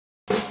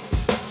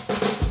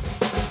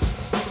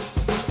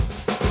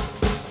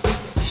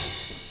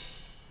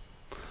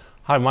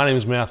Hi, my name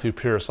is Matthew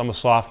Pierce. I'm a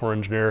software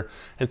engineer,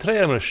 and today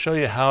I'm going to show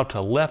you how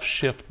to left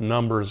shift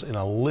numbers in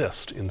a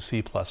list in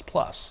C++.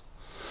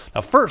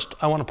 Now first,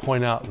 I want to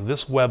point out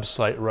this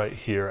website right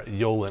here at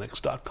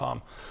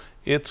yolinux.com.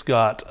 It's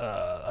got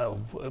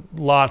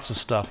lots of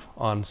stuff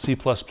on C++,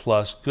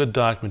 good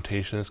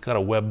documentation. It's got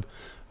a web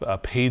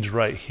page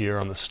right here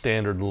on the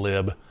standard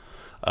lib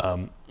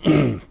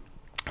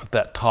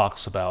that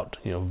talks about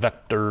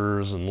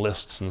vectors and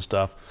lists and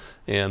stuff,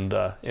 and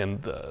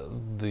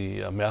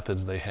the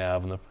methods they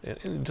have,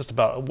 and just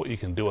about what you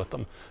can do with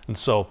them. And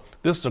so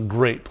this is a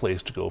great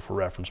place to go for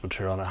reference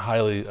material, and I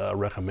highly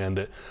recommend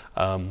it.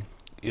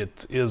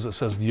 It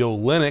says Yo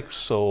Linux,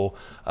 so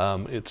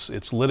it's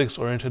Linux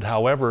oriented.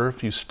 However,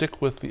 if you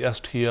stick with the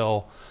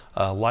STL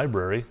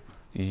library,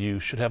 you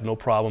should have no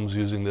problems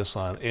using this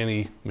on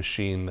any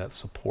machine that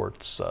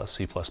supports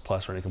C++ or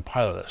any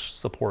compiler that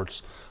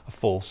supports a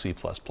full C++.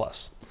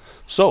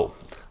 So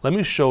let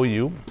me show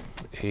you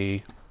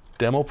a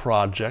demo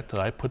project that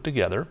I put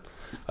together.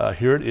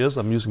 Here it is.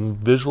 I'm using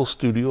Visual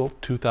Studio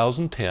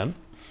 2010,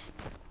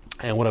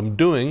 and what I'm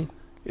doing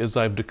is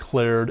I've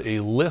declared a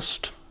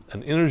list,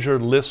 an integer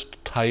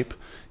list type.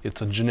 It's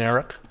a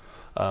generic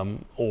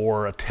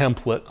or a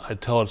template. I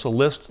tell it it's a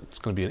list, it's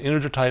going to be an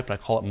integer type, and I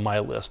call it my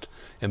list.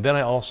 And then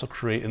I also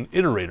create an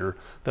iterator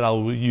that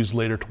I'll use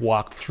later to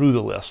walk through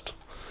the list.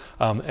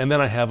 And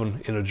then I have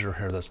an integer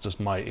here that's just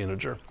my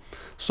integer.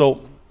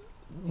 So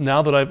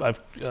now that I've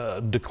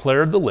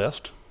declared the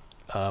list,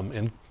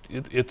 and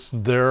it's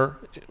there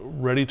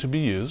ready to be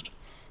used,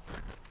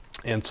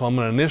 and so I'm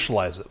going to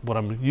initialize it. What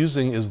I'm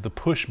using is the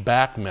push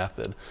back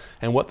method,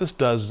 and what this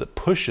does is it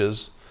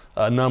pushes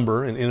a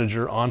number, an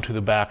integer, onto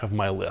the back of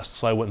my list.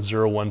 So I went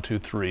 0, 1, 2,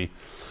 3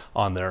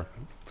 on there,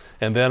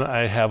 and then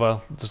I have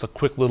just a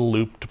quick little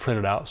loop to print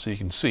it out so you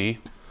can see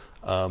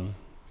what's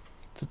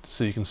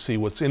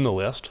in the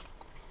list.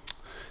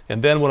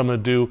 And then what I'm going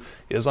to do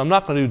is I'm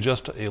not going to do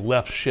just a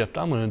left shift.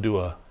 I'm going to do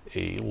a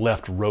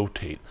left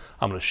rotate.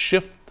 I'm going to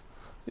shift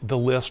the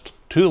list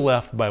to the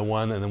left by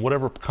 1, and then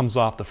whatever comes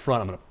off the front,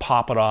 I'm going to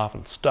pop it off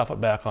and stuff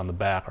it back on the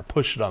back, or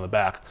push it on the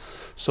back,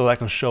 so that I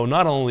can show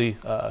not only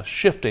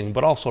shifting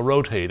but also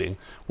rotating,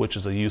 which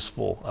is a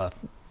useful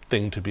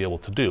thing to be able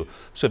to do.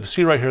 So if you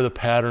see right here, the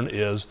pattern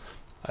is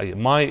I get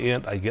my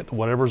int, I get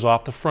whatever's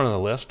off the front of the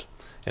list,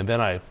 and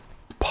then I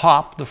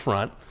pop the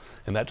front,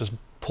 and that just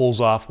pulls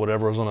off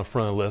whatever is on the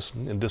front of the list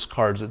and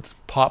discards it.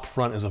 Pop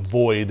front is a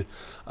void,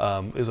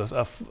 is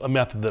a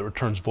method that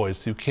returns void,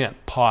 so you can't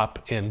pop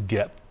and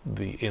get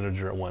the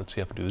integer at once.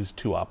 You have to do these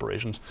two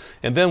operations.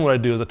 And then what I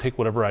do is I take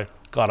whatever I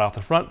got off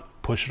the front,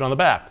 push it on the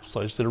back.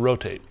 So I just did a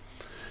rotate.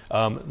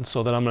 And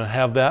so then I'm going to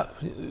have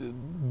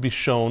that be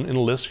shown in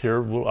a list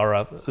here,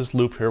 or this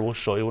loop here will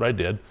show you what I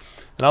did.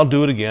 And I'll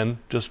do it again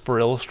just for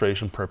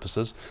illustration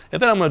purposes.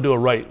 And then I'm going to do a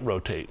right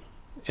rotate.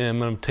 And I'm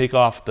going to take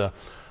off I'm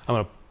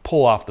going to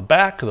pull off the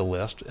back of the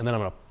list, and then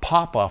I'm going to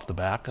pop off the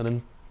back and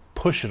then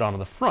push it onto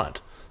the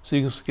front. So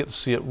you can get to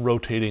see it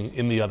rotating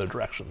in the other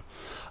direction.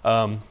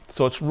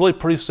 So it's really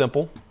pretty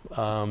simple.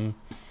 Let's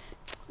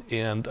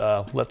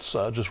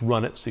just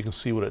run it so you can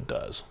see what it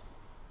does.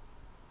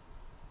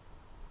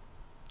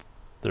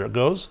 There it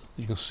goes.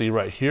 You can see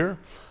right here,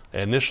 I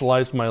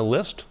initialized my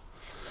list,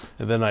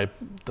 and then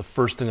the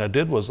first thing I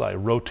did was I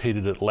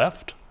rotated it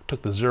left,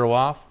 took the 0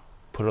 off,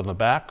 put it on the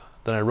back.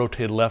 Then I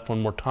rotated left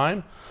one more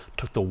time,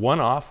 took the 1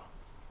 off,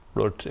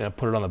 put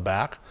it on the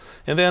back,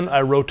 and then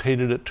I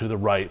rotated it to the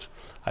right.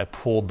 I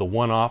pulled the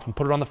 1 off and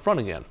put it on the front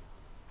again.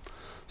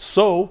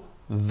 So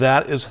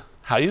that is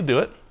how you do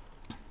it.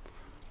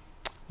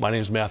 My name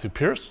is Matthew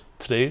Pierce.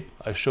 Today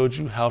I showed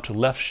you how to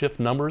left shift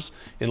numbers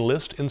in a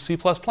list in C++.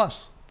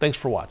 Thanks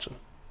for watching.